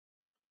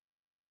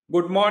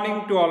Good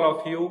morning to all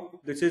of you.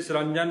 This is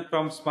Ranjan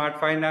from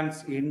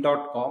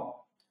smartfinanceinc.com,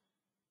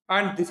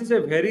 and this is a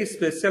very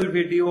special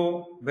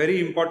video, very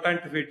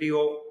important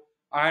video.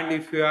 And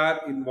if you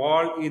are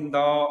involved in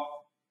the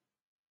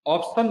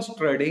options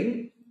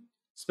trading,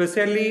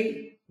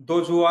 especially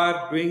those who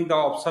are doing the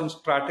option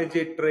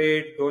strategy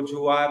trade, those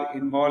who are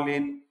involved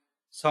in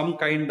some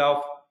kind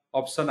of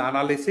option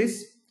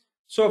analysis,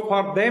 so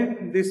for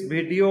them this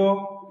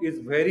video is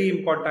very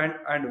important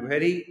and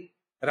very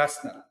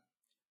rational.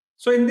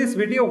 So in this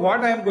video,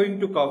 what I am going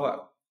to cover?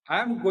 I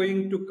am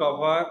going to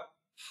cover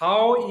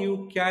how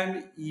you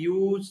can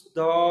use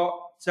the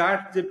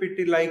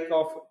ChatGPT like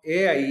of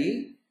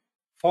AI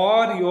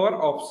for your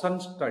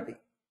option study.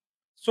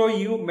 So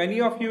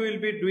many of you will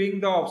be doing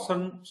the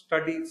option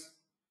studies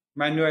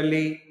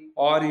manually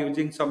or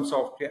using some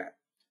software.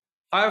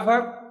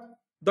 However,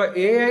 the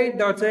AI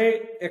does an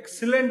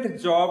excellent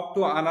job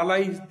to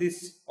analyze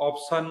this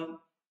option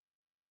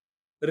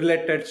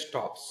related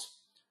stocks.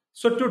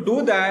 So to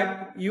do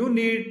that, you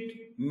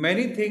need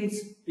many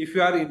things. If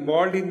you are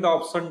involved in the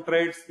option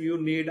trades,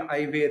 you need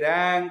IV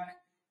rank,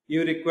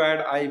 you require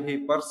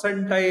IV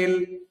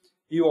percentile,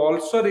 you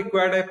also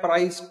require a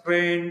price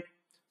trend.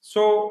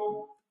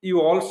 So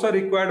you also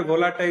require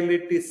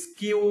volatility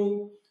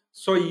skew.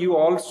 So you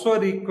also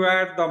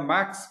require the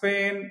max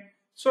pain.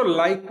 So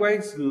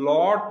likewise,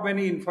 lot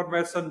many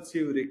informations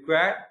you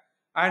require,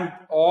 and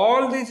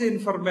all these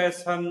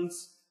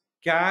informations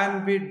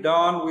can be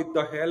done with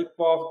the help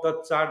of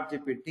the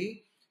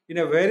ChatGPT in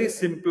a very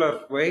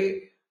simpler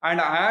way.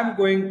 And I am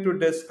going to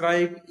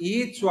describe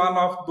each one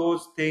of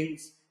those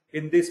things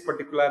in this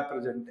particular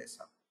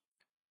presentation.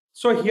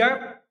 So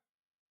here,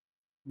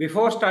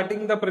 before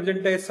starting the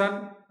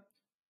presentation,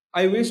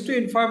 I wish to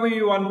inform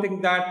you one thing,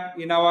 that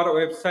in our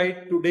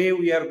website today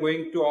we are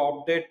going to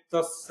update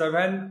the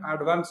 7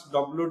 advanced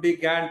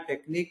WD GAN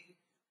technique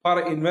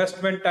for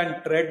investment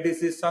and trade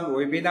decision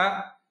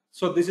webinar.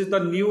 So this is the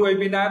new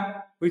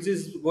webinar which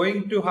is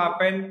going to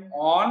happen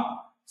on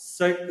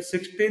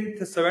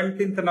 16th,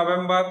 17th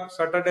November,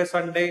 Saturday,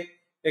 Sunday,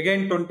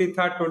 again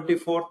 23rd,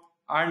 24th,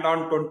 and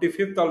on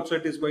 25th also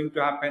it is going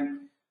to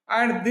happen.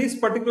 And this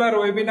particular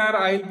webinar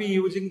I will be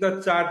using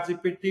the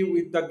ChatGPT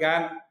with the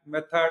GAN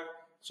method.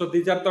 So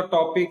these are the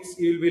topics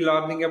you will be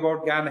learning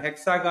about: GAN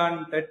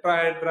hexagon,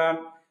 tetrahedron,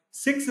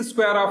 6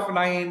 square of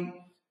 9,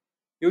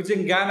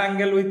 using GAN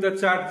angle with the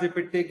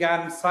ChatGPT,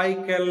 GAN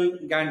cycle,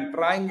 GAN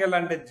triangle,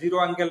 and a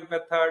zero angle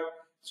method.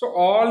 So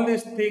all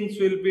these things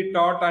will be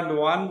taught, and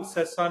one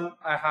session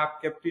I have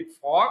kept it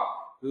for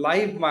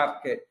live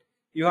market.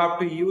 You have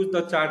to use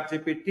the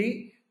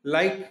ChatGPT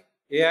like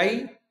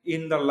AI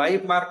in the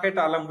live market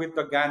along with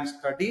the GAN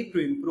study to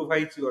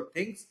improvise your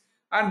things.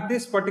 And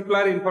this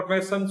particular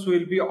information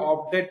will be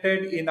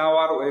updated in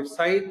our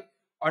website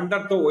under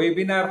the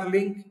webinar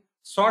link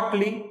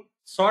shortly.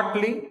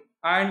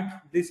 And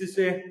this is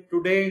a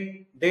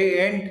today day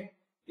end.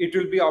 It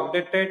will be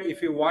updated.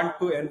 If you want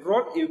to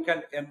enroll, you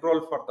can enroll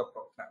for the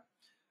program.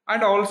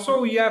 And also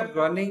we are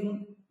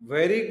running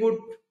very good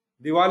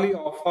Diwali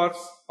offers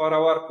for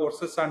our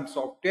courses and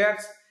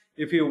softwares.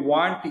 If you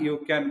want,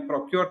 you can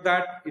procure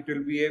that. It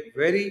will be a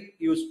very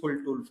useful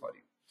tool for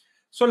you.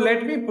 So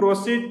let me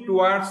proceed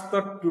towards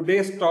the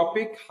today's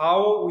topic,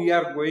 how we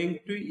are going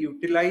to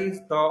utilize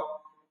the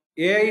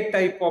AI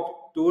type of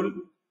tool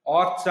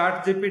or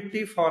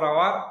ChatGPT for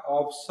our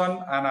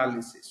option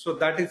analysis. So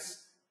that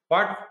is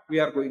what we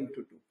are going to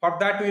do. For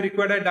that we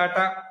require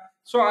data.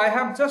 So I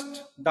have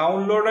just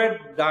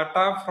downloaded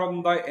data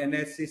from the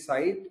NSE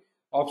site,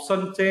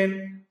 option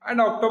chain,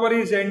 and October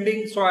is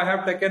ending. So I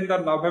have taken the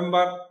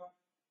November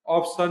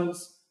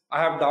options.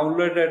 I have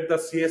downloaded the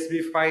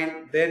CSV file.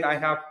 Then I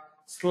have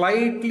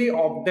slightly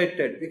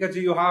updated because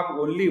you have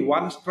only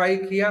one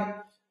strike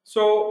here.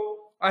 So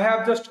I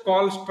have just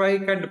call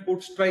strike and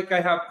put strike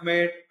I have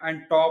made,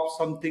 and top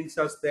some things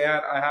as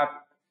there. I have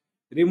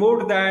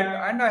removed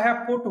that, and I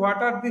have put what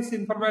are these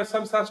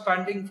informations are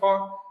standing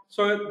for.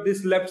 So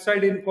this left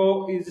side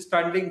info is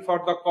standing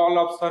for the call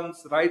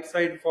options, right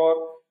side for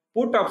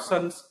put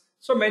options.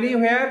 So many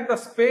where the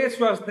space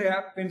was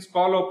there, means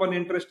call open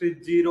interest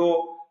is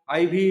 0,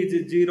 IV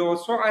is 0.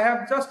 So I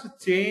have just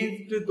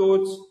changed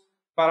those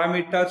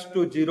parameters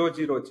to 0,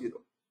 0, 0.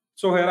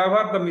 So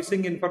wherever the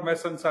missing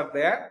informations are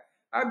there,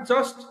 I've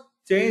just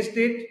changed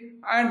it,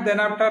 and then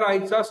after I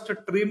just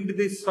trimmed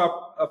this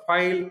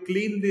file,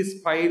 clean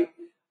this file,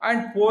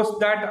 and post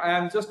that I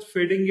am just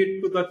feeding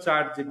it to the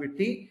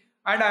ChatGPT,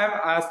 and I am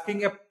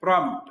asking a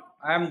prompt.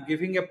 I am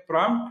giving a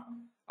prompt.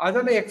 As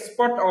an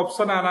expert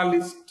option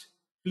analyst,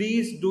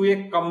 please do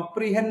a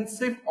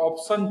comprehensive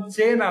option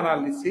chain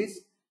analysis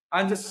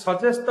and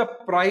suggest the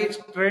price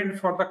trend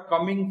for the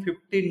coming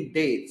 15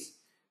 days.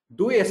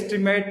 Do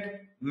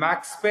estimate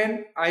max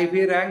pain,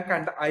 IV rank,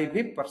 and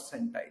IV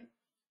percentile.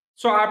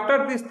 So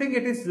after this thing,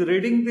 it is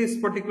reading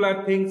these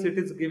particular things. It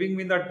is giving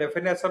me the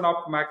definition of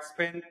max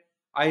pain,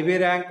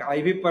 IV rank,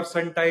 IV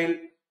percentile,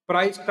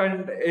 price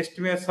trend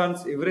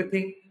estimations,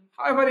 everything.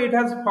 However, it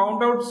has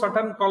found out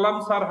certain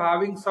columns are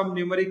having some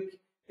numeric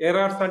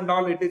errors and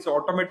all. It is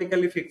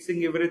automatically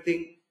fixing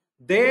everything.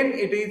 Then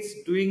it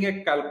is doing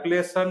a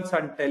calculations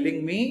and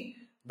telling me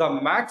the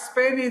max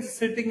pain is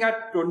sitting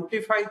at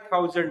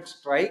 25,000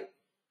 strike.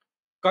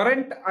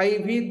 Current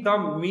IV,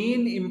 the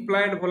mean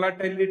implied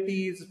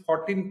volatility is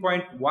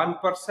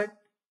 14.1%.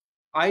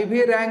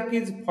 IV rank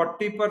is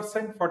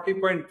 40%,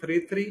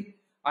 40.33.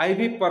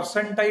 IV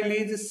percentile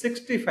is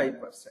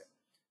 65%.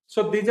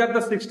 So these are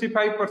the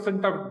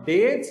 65% of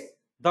days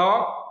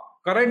the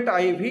current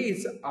IV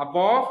is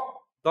above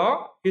the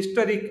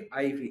historic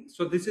IV.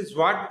 So this is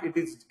what it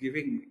is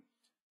giving me.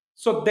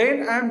 So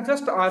then I am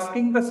just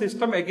asking the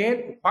system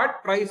again,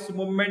 what price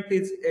movement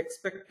is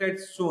expected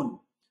soon?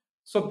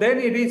 So then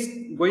it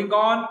is going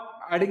on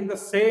adding the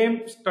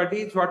same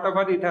studies,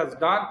 whatever it has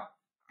done,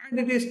 and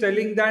it is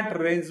telling that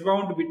range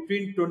bound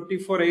between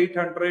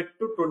 24,800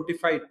 to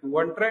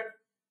 25,200,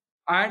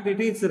 and it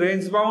is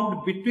range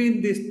bound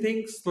between these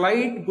things,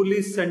 slight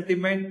bullish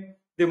sentiment,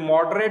 the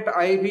moderate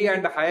IV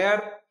and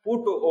higher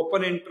put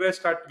open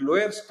interest at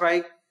lower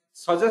strike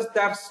suggests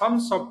there are some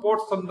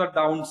supports on the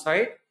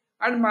downside,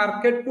 and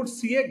market could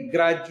see a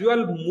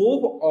gradual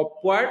move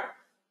upward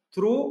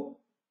through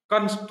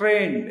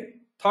constrained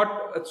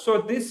thought.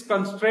 So these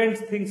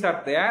constraints things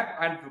are there,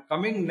 and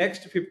coming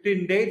next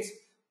 15 days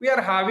we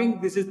are having,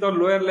 this is the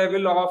lower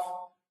level of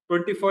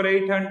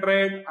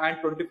 24,800 and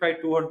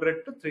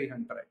 25,200 to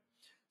 300.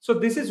 So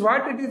this is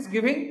what it is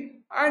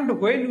giving, and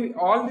when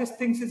all these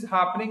things is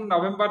happening,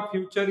 November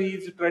future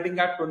is trading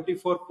at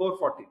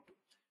 24,442.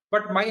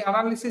 But my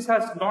analysis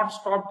has not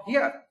stopped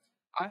here.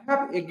 I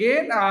have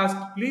again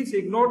asked, please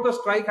ignore the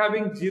strike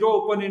having zero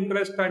open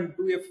interest and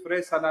do a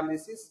fresh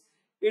analysis.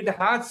 It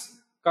has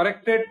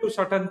corrected to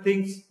certain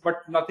things,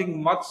 but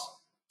nothing much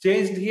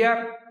changed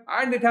here,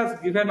 and it has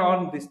given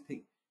on this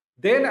thing.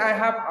 Then I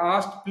have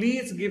asked,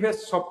 please give a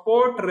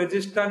support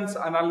resistance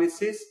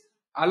analysis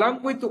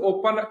along with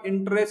open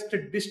interest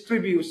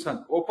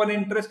distribution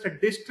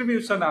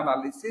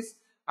analysis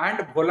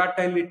and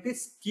volatility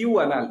skew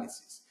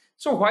analysis.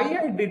 So why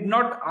I did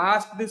not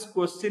ask this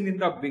question in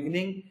the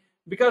beginning?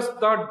 Because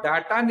the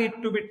data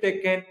need to be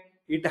taken,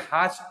 it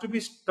has to be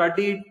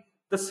studied,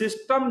 the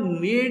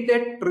system need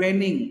a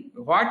training.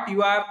 What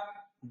you are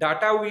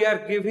data we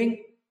are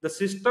giving, the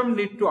system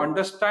need to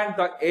understand,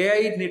 the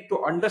AI need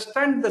to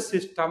understand the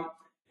system,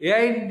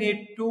 AI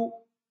need to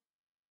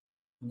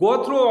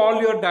go through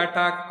all your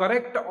data,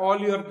 correct all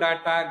your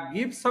data,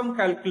 give some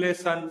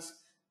calculations.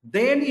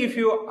 Then if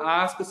you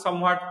ask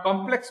somewhat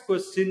complex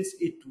questions,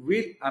 it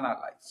will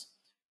analyze.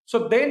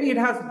 So then it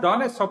has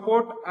done a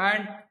support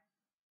and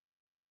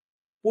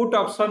put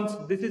options.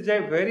 This is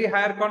a very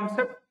higher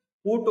concept.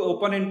 Put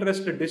open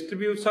interest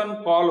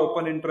distribution, call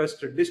open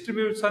interest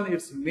distribution,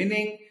 its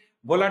meaning,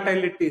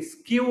 volatility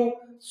skew.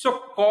 So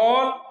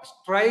call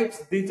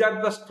strikes, these are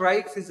the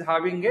strikes is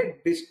having a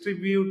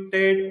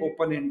distributed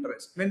open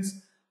interest, means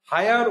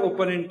higher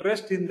open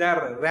interest in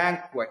their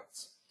rank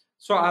wise.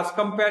 So as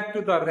compared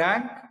to the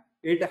rank,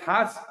 it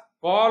has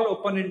call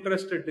open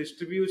interest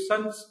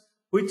distributions.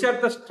 Which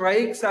are the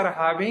strikes are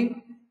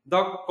having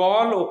the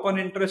call open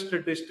interest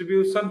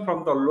distribution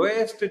from the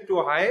lowest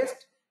to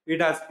highest? It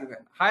has given.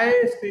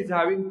 Highest is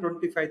having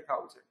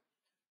 25,000.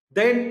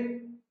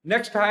 Then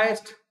next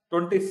highest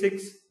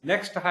 26,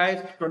 next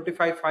highest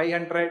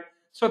 25,500.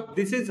 So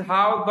this is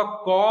how the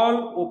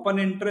call open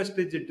interest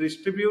is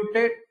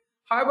distributed.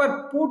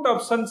 However, put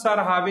options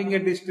are having a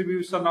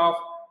distribution of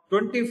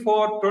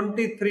 24,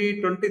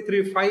 23,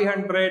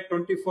 23,500,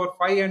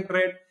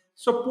 24,500.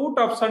 So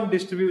put option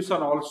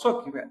distribution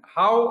also given.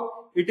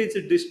 How it is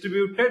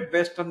distributed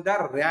based on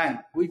their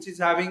rank, which is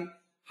having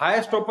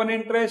highest open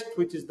interest,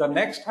 which is the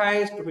next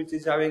highest, which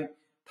is having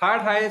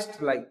third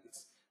highest, like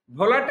this.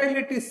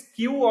 Volatility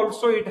skew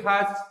also it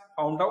has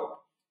found out.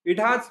 It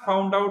has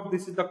found out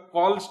this is the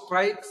call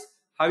strikes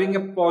having a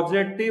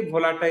positive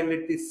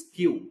volatility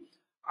skew,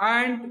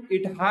 and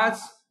it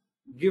has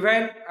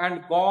given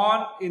and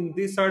gone in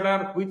this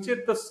order, which is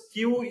the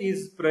skew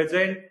is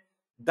present,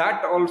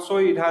 that also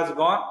it has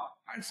gone,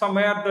 and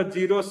somewhere the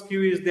zero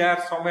skew is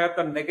there, somewhere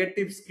the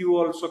negative skew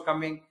also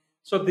coming.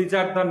 So these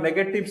are the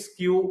negative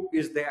skew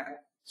is there.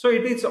 So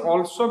it is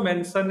also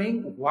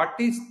mentioning what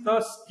is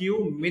the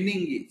skew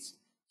meaning is.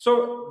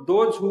 So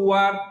those who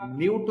are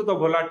new to the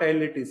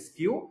volatility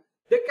skew,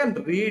 they can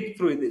read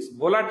through this.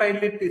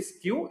 Volatility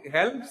skew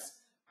helps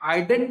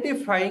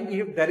identifying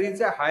if there is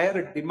a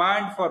higher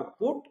demand for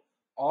put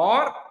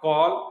or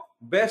call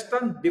based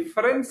on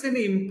difference in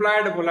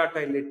implied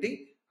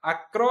volatility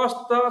across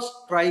the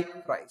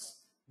strike price.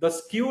 The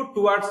skew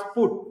towards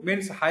put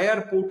means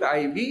higher put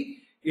IV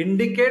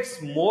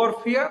indicates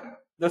more fear.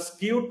 The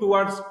skew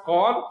towards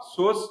call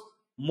shows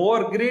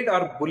more greed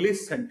or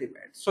bullish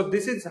sentiment. So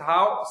this is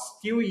how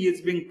skew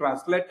is being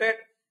translated.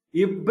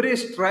 Every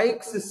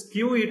strikes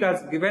skew it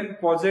has given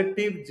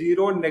positive,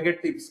 zero,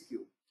 negative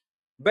skew.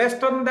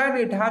 Based on that,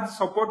 it has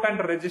support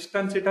and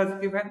resistance it has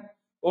given.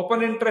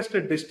 Open interest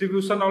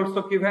distribution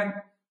also given.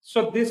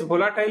 So this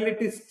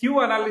volatility skew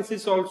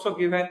analysis also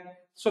given.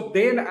 So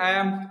then I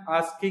am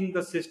asking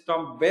the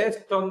system,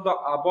 based on the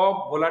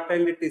above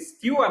volatility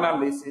skew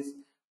analysis,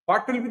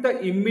 what will be the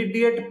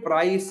immediate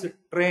price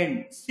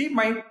trend? See,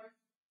 my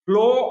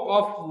flow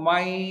of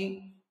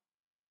my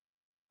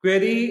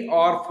query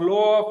or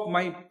flow of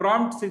my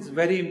prompts is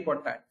very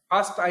important.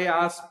 First, I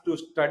asked to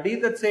study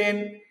the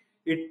chain.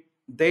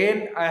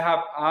 Then I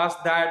have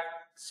asked that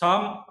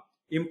some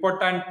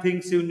important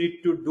things you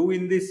need to do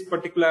in this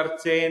particular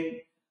chain.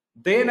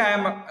 Then I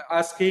am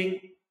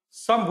asking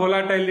some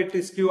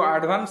volatility skew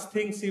advanced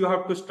things you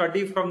have to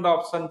study from the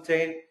option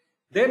chain.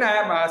 Then I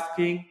am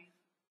asking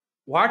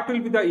what will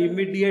be the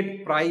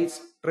immediate price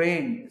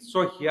trend.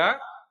 So here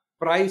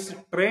price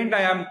trend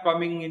I am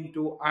coming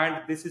into,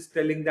 and this is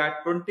telling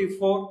that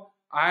 24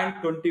 and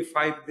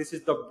 25, this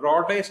is the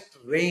broadest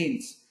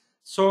range.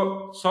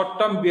 So short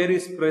term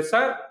bearish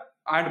pressure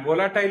and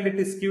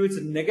volatility skew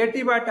is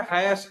negative at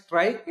higher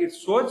strike. It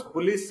shows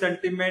bullish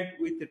sentiment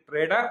with the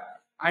trader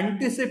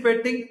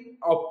anticipating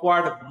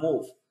upward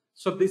move.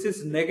 So this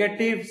is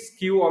negative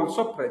skew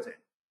also present.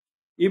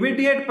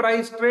 Immediate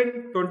price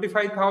trend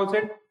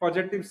 25,000,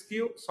 positive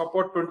skew,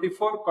 support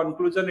 24,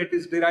 conclusion it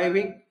is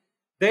deriving.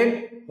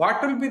 Then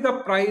what will be the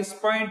price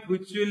point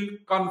which will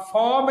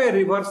confirm a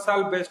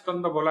reversal based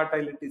on the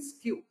volatility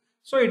skew?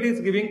 So it is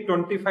giving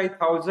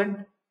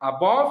 25,000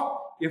 above.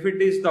 If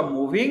it is the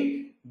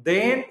moving,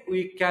 then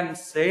we can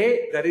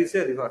say there is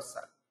a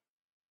reversal.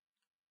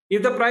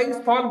 If the price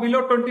fall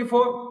below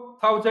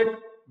 24,000,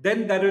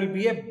 then there will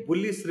be a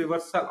bullish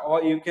reversal,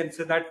 or you can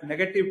say that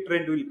negative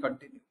trend will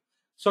continue.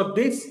 So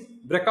this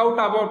breakout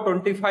above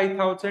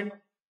 25,000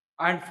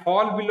 and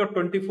fall below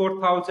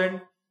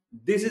 24,000,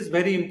 this is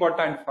very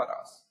important for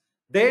us.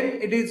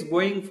 Then it is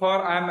going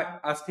for, I am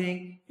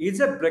asking, is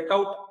a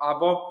breakout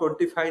above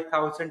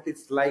 25,000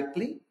 is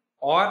likely,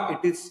 or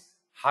it is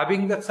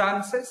having the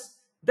chances?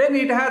 Then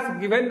it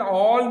has given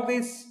all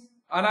this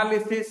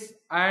analysis,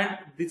 and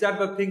these are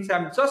the things I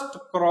am just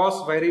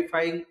cross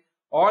verifying.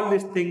 All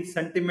these things,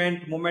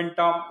 sentiment,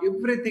 momentum,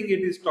 everything it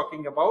is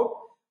talking about.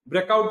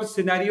 Breakout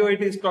scenario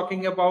it is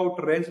talking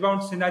about, range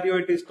bound scenario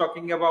it is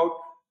talking about,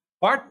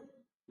 what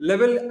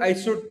level I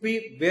should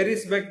be,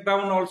 bearish back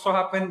down also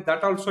happen,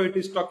 that also it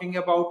is talking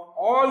about.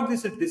 All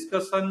these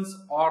discussions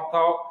or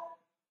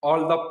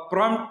all the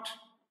prompt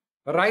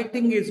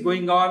writing is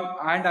going on,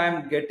 and I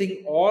am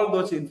getting all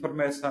those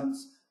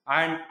informations.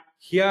 And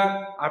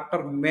here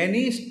after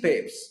many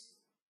steps,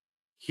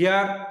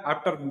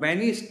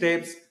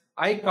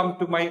 I come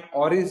to my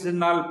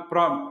original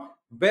prompt.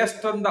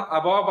 Based on the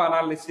above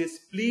analysis,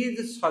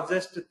 please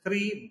suggest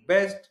 3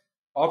 best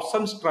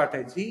option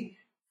strategy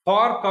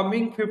for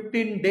coming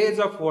 15 days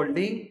of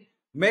holding.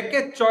 Make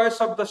a choice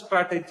of the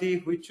strategy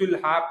which will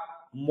have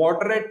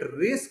moderate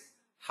risk,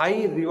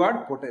 high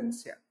reward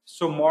potential.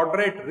 So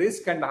moderate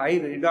risk and high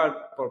reward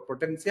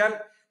potential.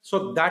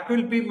 So that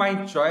will be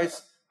my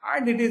choice,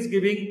 and it is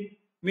giving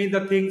me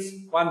the things: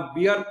 one,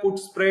 bear put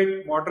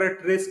spread,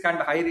 moderate risk and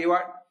high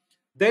reward.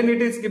 Then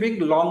it is giving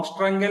long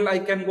strangle, I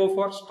can go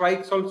for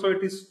strikes also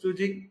it is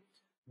choosing.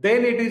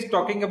 Then it is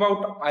talking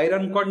about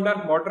iron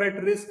condor,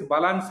 moderate risk,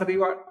 balance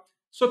reward.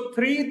 So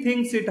 3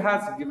 things it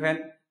has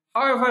given.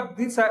 However,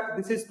 this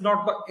is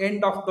not the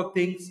end of the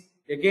things.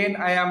 Again,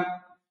 I am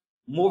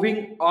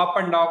moving up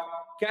and up.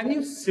 Can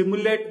you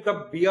simulate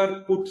the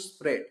bear put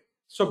spread?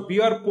 So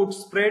bear put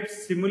spread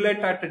simulate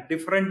at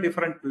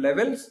different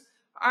levels,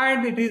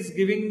 and it is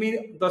giving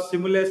me the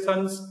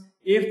simulations.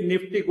 If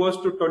Nifty goes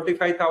to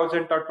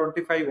 25,000 or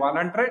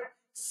 25,100,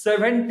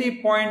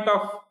 70 point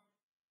of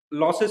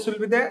losses will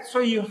be there.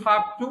 So you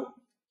have to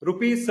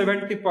rupees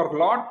 70 per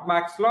lot,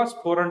 max loss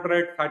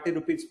 430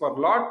 rupees per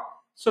lot.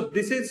 So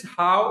this is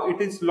how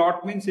it is.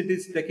 Lot means it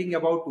is taking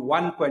about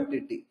one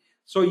quantity.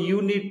 So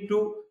you need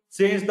to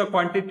change the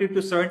quantity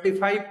to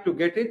 75 to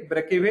get it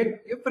break even.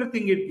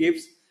 Everything it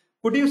gives.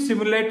 Could you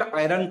simulate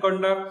iron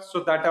condor?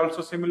 So that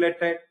also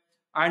simulated,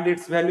 and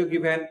its value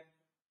given.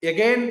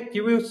 Again,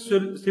 you will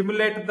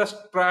simulate the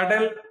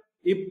straddle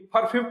if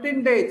for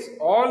 15 days.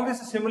 All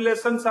these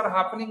simulations are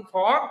happening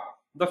for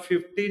the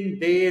 15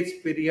 days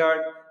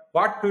period.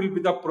 What will be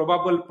the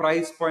probable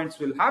price points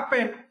will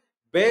happen?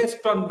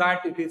 Based on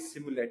that, it is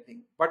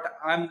simulating. But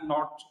I'm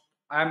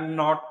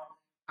not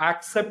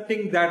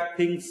accepting that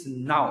things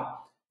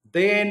now.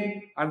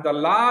 Then, on the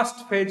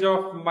last page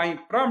of my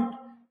prompt,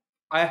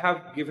 I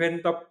have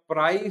given the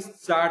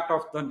price chart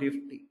of the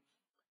Nifty.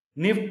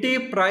 Nifty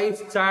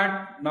price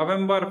chart,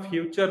 November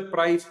future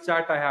price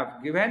chart I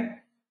have given.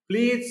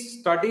 Please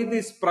study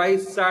this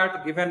price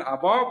chart given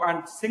above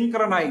and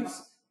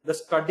synchronize the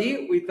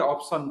study with the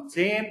option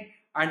chain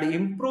and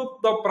improve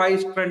the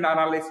price trend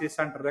analysis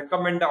and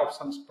recommend the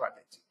option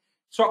strategy.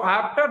 So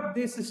after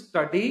this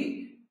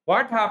study,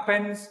 what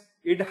happens?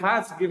 It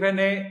has given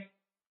a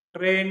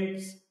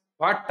trends,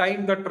 what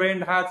time the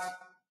trend has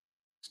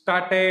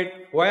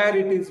started, where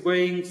it is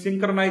going,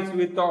 synchronize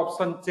with the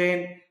option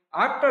chain.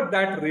 After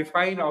that,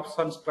 refine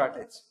option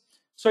strategy.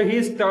 So he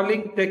is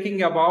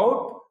taking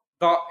about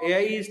the AI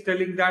is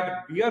telling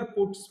that bear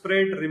put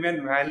spread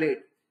remain valid.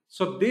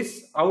 So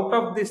this out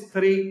of these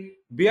 3,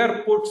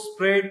 bear put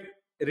spread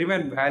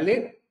remain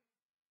valid.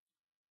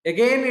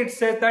 Again, it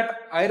says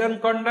that iron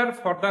condor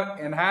further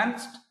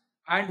enhanced,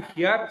 and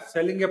here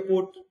selling a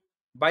put,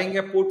 buying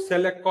a put,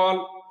 sell a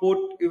call put,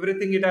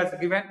 everything it has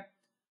given.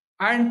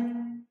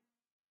 And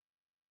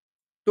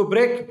to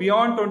break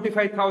beyond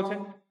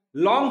 25,000,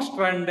 long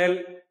straddle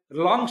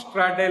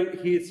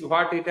is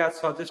what it has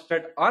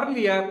suggested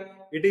earlier.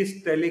 It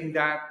is telling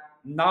that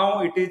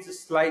now it is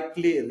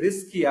slightly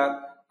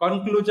riskier.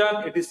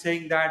 Conclusion, it is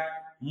saying that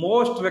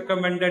most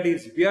recommended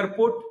is bear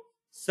put,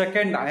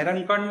 second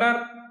iron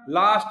condor,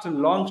 last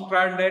long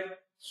straddle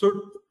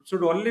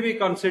should only be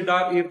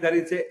considered if there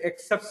is an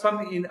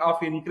exception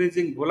of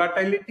increasing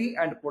volatility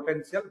and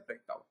potential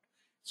breakout.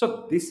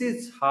 So this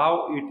is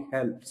how it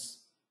helps.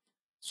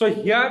 So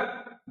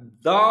here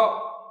the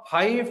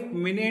 5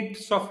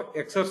 minutes of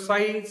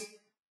exercise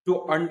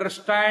to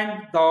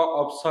understand the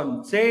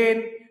option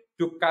chain,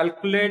 to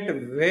calculate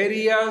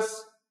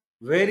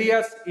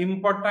various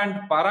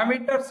important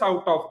parameters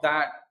out of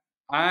that,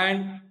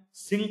 and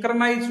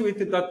synchronize with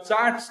the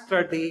chart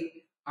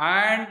study,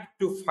 and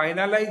to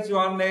finalize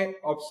on a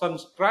option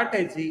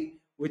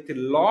strategy with a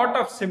lot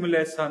of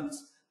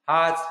simulations,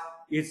 as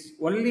is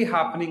only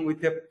happening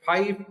with a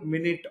 5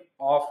 minute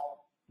of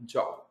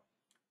job.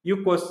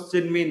 You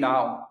question me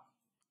now,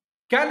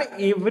 can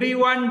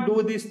everyone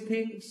do these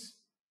things?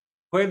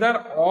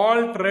 Whether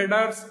all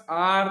traders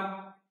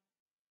are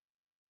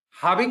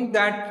having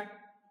that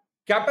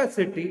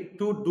capacity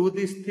to do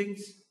these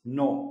things?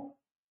 No.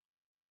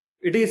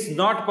 It is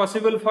not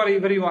possible for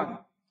everyone.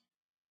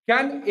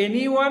 Can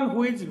anyone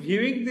who is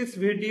viewing this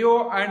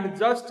video and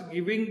just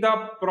giving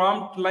the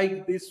prompt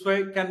like this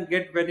way can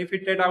get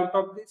benefited out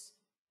of this?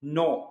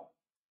 No.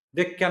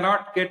 They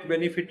cannot get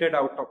benefited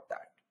out of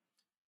that.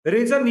 The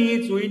reason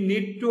is we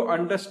need to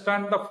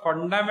understand the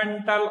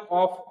fundamental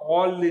of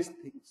all these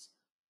things.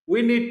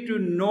 We need to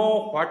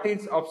know what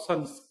is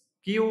option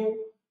skew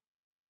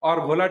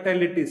or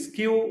volatility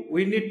skew.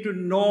 We need to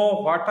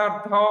know what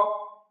are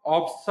the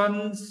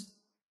options,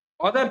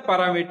 other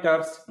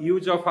parameters,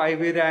 use of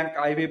IV rank,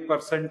 IV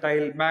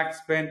percentile, max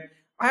pen.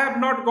 I have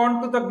not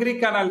gone to the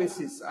Greek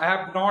analysis. I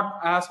have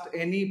not asked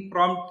any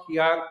prompt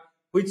here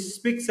which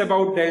speaks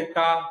about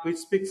delta, which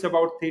speaks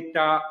about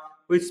theta,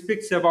 which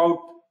speaks about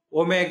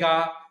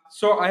omega.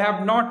 So I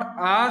have not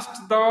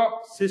asked the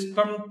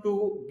system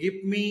to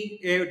give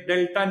me a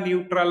delta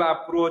neutral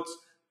approach,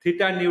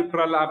 theta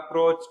neutral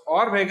approach,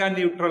 or vega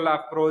neutral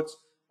approach,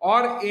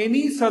 or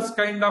any such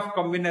kind of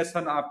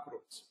combination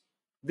approach.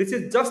 This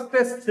is just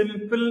a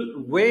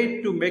simple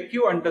way to make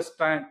you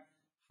understand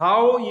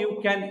how you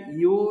can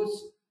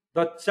use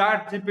the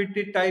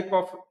ChatGPT type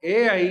of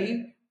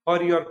AI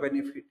for your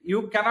benefit.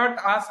 You cannot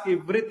ask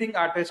everything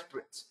at a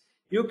stretch.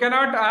 You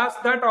cannot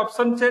ask that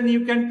option chain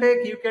you can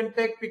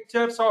take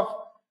pictures of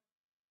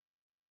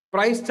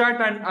price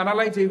chart and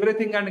analyze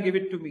everything and give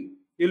it to me.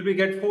 You'll be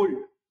get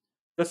fooled.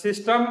 The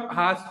system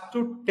has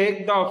to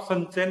take the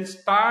option chain,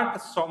 start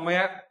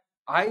somewhere.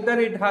 Either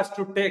it has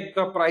to take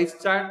the price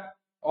chart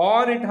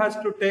or it has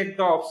to take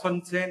the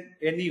option chain,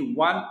 any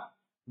one.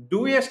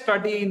 Do a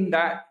study in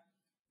that.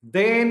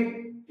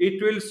 Then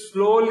it will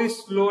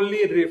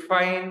slowly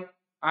refine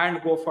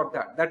and go for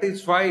that. That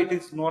is why it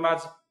is known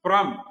as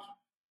prompt.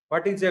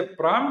 What is a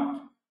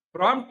prompt?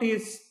 Prompt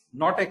is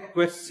not a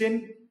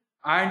question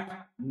and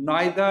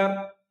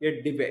neither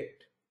a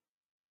debate.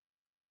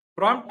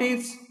 Prompt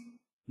is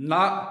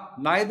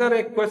neither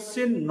a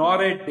question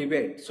nor a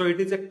debate. So it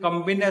is a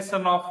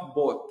combination of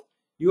both.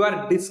 You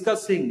are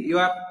discussing, you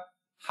are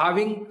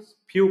having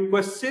few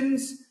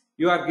questions,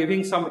 you are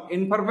giving some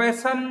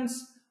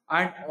informations,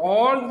 and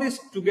all this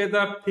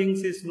together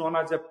things is known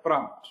as a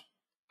prompt.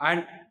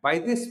 And by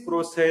this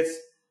process,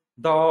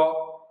 the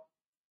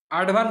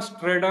advanced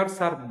traders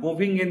are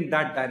moving in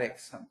that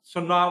direction.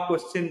 So now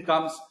question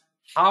comes,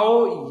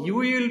 how you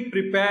will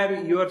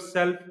prepare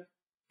yourself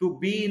to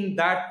be in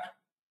that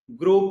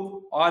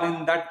group or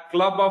in that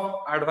club of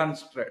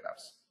advanced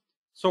traders.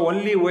 So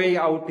only way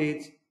out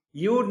is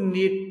you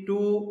need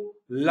to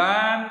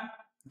learn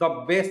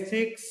the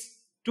basics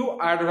to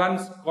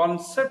advanced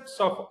concepts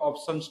of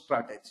option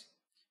strategy.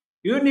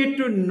 You need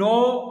to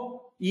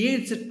know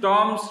each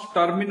term's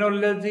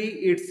terminology,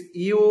 its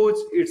use,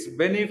 its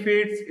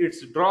benefits,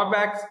 its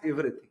drawbacks,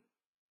 everything.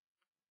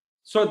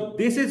 So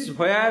this is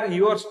where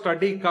your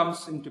study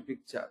comes into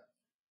picture.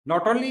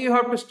 Not only you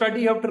have to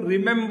study, you have to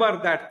remember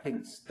that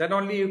things. Then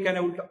only you can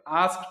able to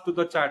ask to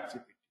the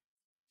ChatGPT.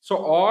 So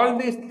all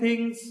these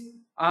things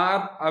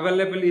are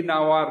available in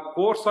our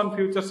course on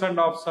futures and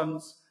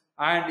options,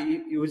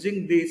 and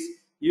using this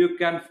you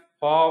can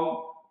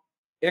form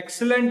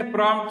excellent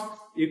prompts.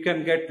 You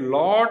can get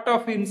lot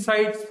of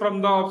insights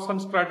from the option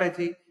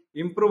strategy,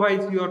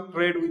 improvise your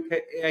trade with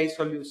AI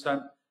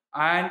solution,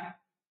 and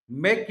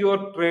make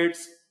your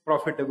trades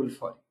profitable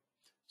for you.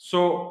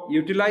 So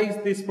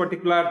utilize this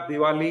particular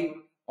Diwali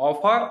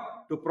offer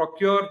to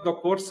procure the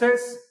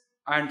courses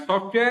and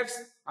softwares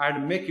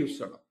and make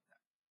use of them.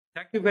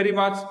 Thank you very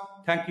much.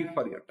 Thank you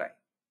for your time.